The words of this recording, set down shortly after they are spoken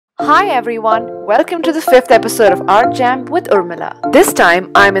Hi everyone, welcome to the 5th episode of Art Jam with Urmila. This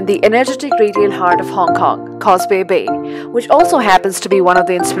time I'm in the energetic retail heart of Hong Kong, Causeway Bay, which also happens to be one of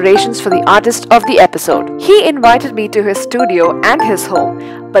the inspirations for the artist of the episode. He invited me to his studio and his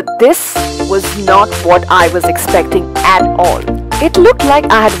home, but this was not what I was expecting at all. It looked like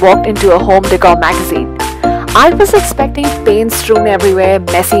I had walked into a home decor magazine. I was expecting paint strewn everywhere,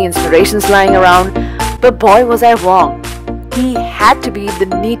 messy inspirations lying around, but boy was I wrong. He had to be the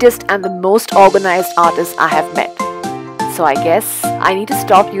neatest and the most organized artist I have met. So I guess I need to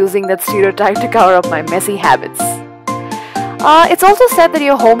stop using that stereotype to cover up my messy habits. It's also said that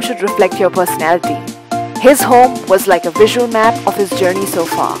your home should reflect your personality. His home was like a visual map of his journey so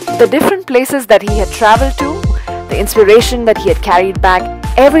far. The different places that he had traveled to, the inspiration that he had carried back,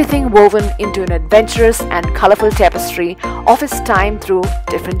 everything woven into an adventurous and colorful tapestry of his time through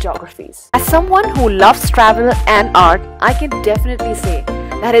different geographies. As someone who loves travel and art, I can definitely say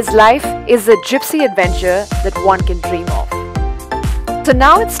that his life is a gypsy adventure that one can dream of. So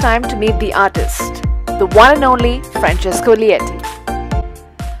now it's time to meet the artist, the one and only Francesco Lietti.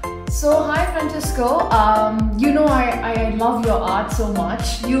 So hi Francesco, you know I love your art so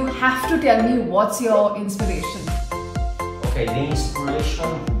much. You have to tell me what's your inspiration. Okay, the inspiration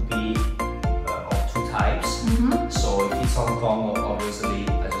would be of two types. So if it's Hong Kong, obviously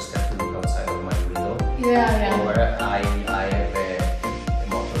I just have to look outside of my window. Yeah. Or I have a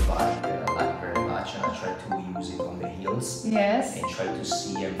motorbike that I like very much, and I try to use it on the hills. Yes. And try to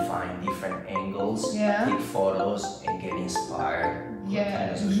see and find different angles, Yeah. take photos and get inspired.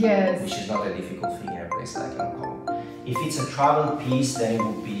 Yes. Which is not a difficult thing in a place like Hong Kong. If it's a travel piece, then it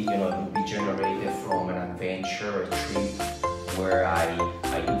would be, it would be generated from an adventure, a trip, where I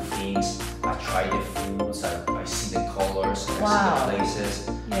do things, I try the foods, I see the colors, I see the places,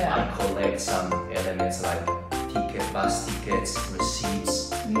 I collect some elements like bus tickets,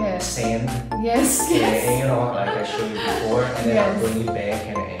 receipts, sand, and, like I showed you before, and then I'll bring it back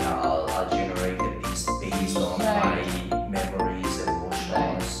and I'll generate the piece based on my memories,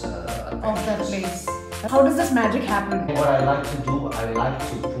 emotions of that place. How does this magic happen? What I like to do, I like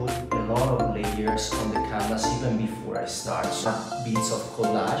to put a lot of layers on the canvas even before I start. So bits of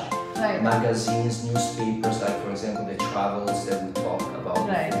collage, magazines, newspapers, like for example the travels that we talked about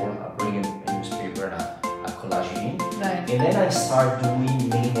before. I bring a newspaper and I collage it in. And then I start doing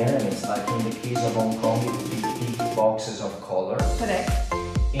main elements, like in the case of Hong Kong, it would be big boxes of color. Correct.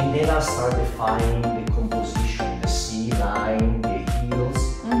 And then I start defining the composition, the sea line, the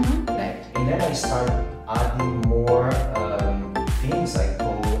hills. And then I start adding more things like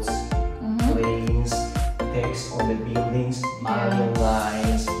boats, planes, text on the buildings, iron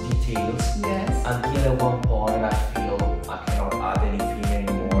lines, details, until at one point I feel I cannot add anything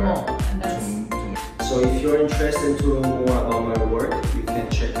anymore. So if you're interested to know more about my work, you can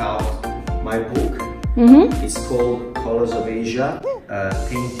check out my book. It's called Colors of Asia,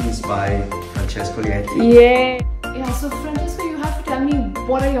 paintings by Francesco Lietti. Yeah, so Francesco, you have to tell me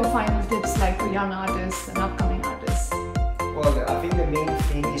what are your final tips like for young artists and upcoming artists? Well, I think the main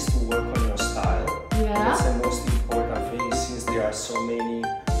thing is to work on your style. That's the most important thing, since there are so many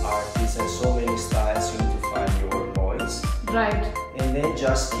artists and so many styles, you need to find your voice. And then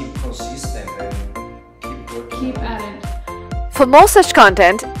just keep consistent and keep working. Keep at it. For more such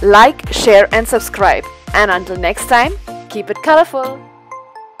content, like, share and subscribe. And until next time, keep it colorful.